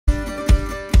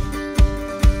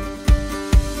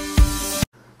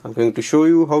I'm going to show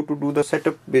you how to do the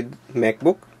setup with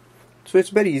MacBook. So it's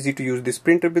very easy to use this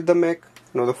printer with the Mac.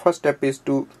 Now the first step is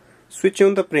to switch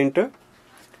on the printer,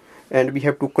 and we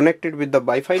have to connect it with the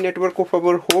Wi-Fi network of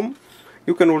our home.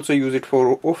 You can also use it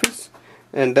for office,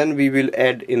 and then we will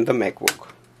add in the MacBook.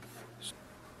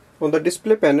 On the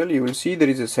display panel you will see there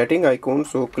is a setting icon,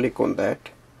 so click on that,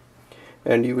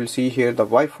 and you will see here the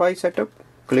Wi-Fi setup.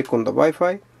 Click on the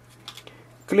Wi-Fi,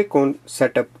 click on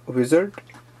setup wizard.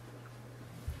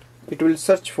 It will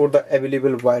search for the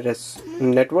available wireless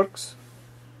networks.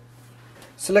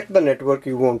 Select the network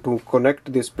you want to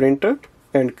connect this printer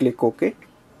and click OK.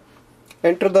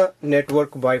 Enter the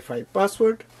network Wi-Fi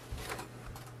password.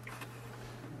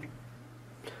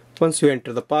 Once you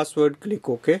enter the password, click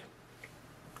OK.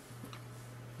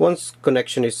 Once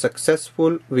connection is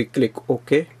successful, we click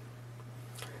OK.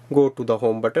 Go to the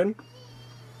home button.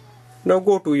 Now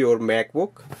go to your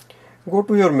MacBook. Go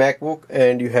to your MacBook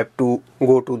and you have to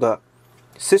go to the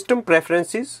system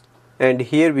preferences, and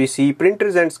here we see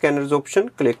printers and scanners option.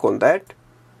 Click on that.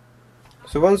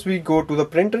 So once we go to the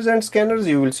printers and scanners,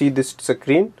 you will see this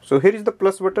screen. So here is the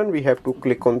plus button, we have to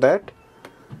click on that,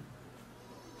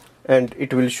 and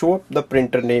it will show up the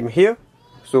printer name here.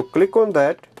 So click on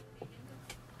that.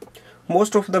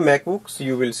 Most of the MacBooks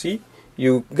you will see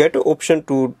you get an option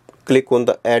to click on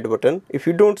the add button. If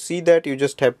you don't see that, you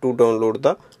just have to download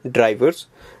the drivers.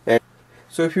 And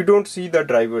so if you don't see the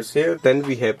drivers here, then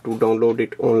we have to download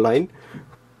it online.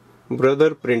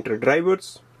 Brother printer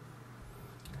drivers.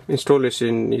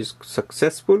 Installation is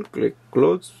successful. Click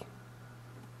close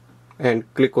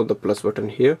and click on the plus button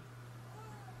here.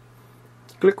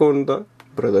 Click on the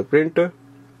Brother printer,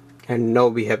 and now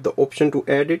we have the option to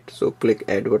add it, so click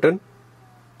add button.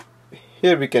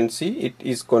 Here we can see it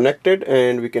is connected,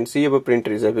 and we can see our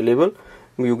printer is available.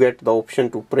 You get the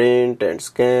option to print and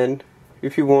scan.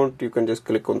 If you want, you can just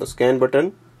click on the scan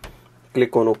button,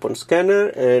 click on open scanner,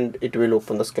 and it will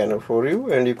open the scanner for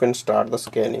you, and you can start the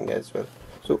scanning as well.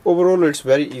 So overall it's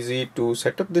very easy to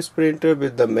set up this printer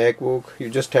with the MacBook. You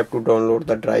just have to download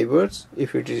the drivers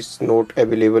if it is not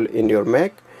available in your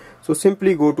Mac. So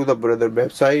simply go to the Brother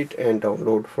website and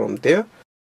download from there.